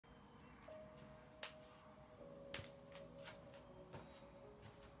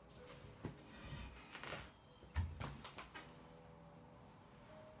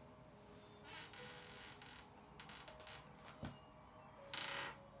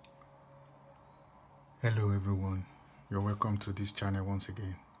Hello everyone, you're welcome to this channel once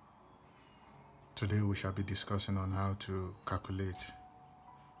again. Today we shall be discussing on how to calculate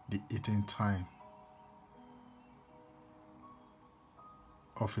the eating time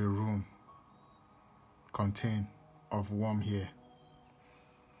of a room contained of warm air.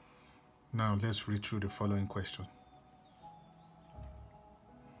 Now let's read through the following question.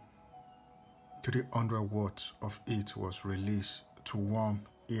 300 watts of heat was released to warm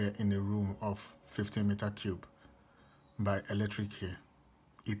air in a room of 15 meter cube by electric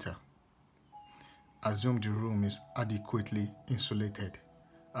heater. Assume the room is adequately insulated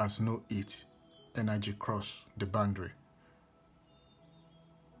as no heat energy cross the boundary.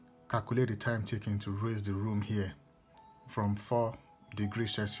 Calculate the time taken to raise the room here from 4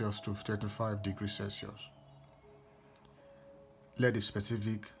 degrees Celsius to 35 degrees Celsius. Let the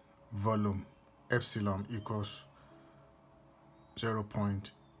specific volume epsilon equals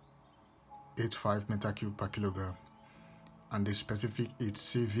 0.85 meter cube per kilogram and the specific heat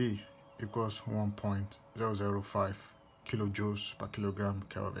CV equals 1.005 kilojoules per kilogram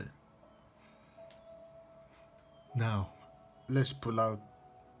Kelvin. Now let's pull out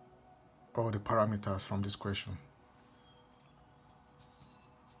all the parameters from this question.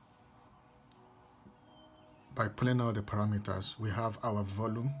 By pulling out the parameters, we have our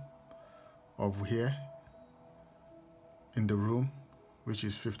volume of air in the room, which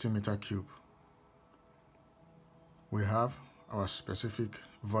is 15 meter cube. We have our specific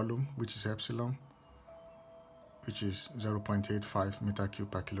volume, which is epsilon, which is 0.85 meter cube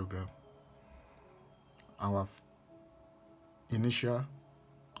per kilogram. Our initial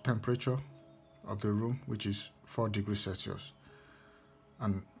temperature of the room, which is 4 degrees Celsius,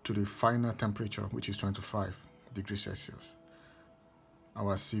 and to the final temperature, which is 25 degrees Celsius.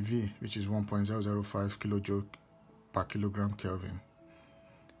 Our CV, which is 1.005 kilojoule per kilogram Kelvin,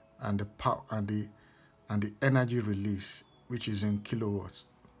 and the power and the energy release, which is in kilowatts,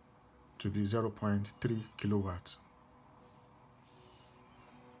 to be 0.3 kilowatts.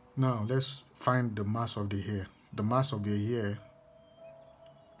 Now let's find the mass of the air. The mass of the air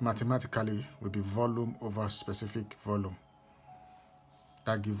mathematically will be volume over specific volume.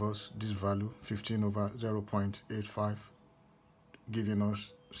 That gives us this value, 15 over 0.85, giving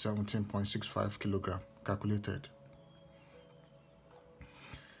us 17.65 kilogram calculated.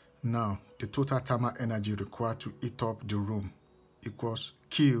 Now, the total thermal energy required to heat up the room equals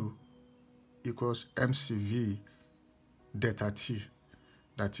Q equals MCV delta T.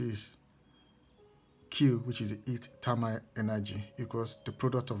 That is Q, which is the heat thermal energy, equals the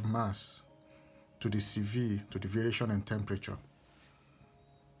product of mass to the CV, to the variation in temperature.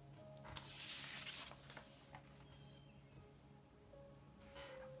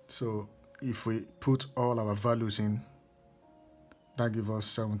 So if we put all our values in, that gives us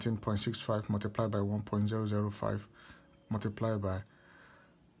 17.65 multiplied by 1.005 multiplied by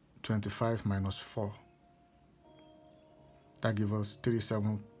 25 minus 4. That gives us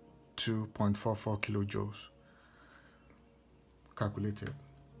 372.44 kilojoules calculated.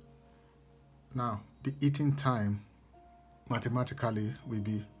 Now, the heating time mathematically will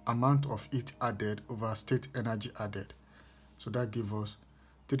be amount of heat added over state energy added. So that gives us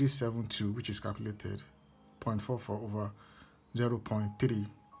 372, which is calculated, 0.44 over 0.3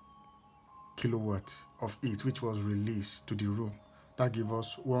 kilowatts of heat, which was released to the room. That gives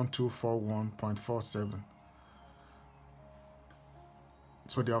us 1241.47.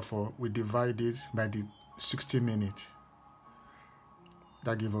 So therefore, we divide it by the 60 minutes.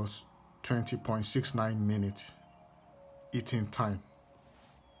 That gives us 20.69 minutes heating time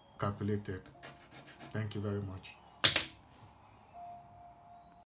calculated. Thank you very much.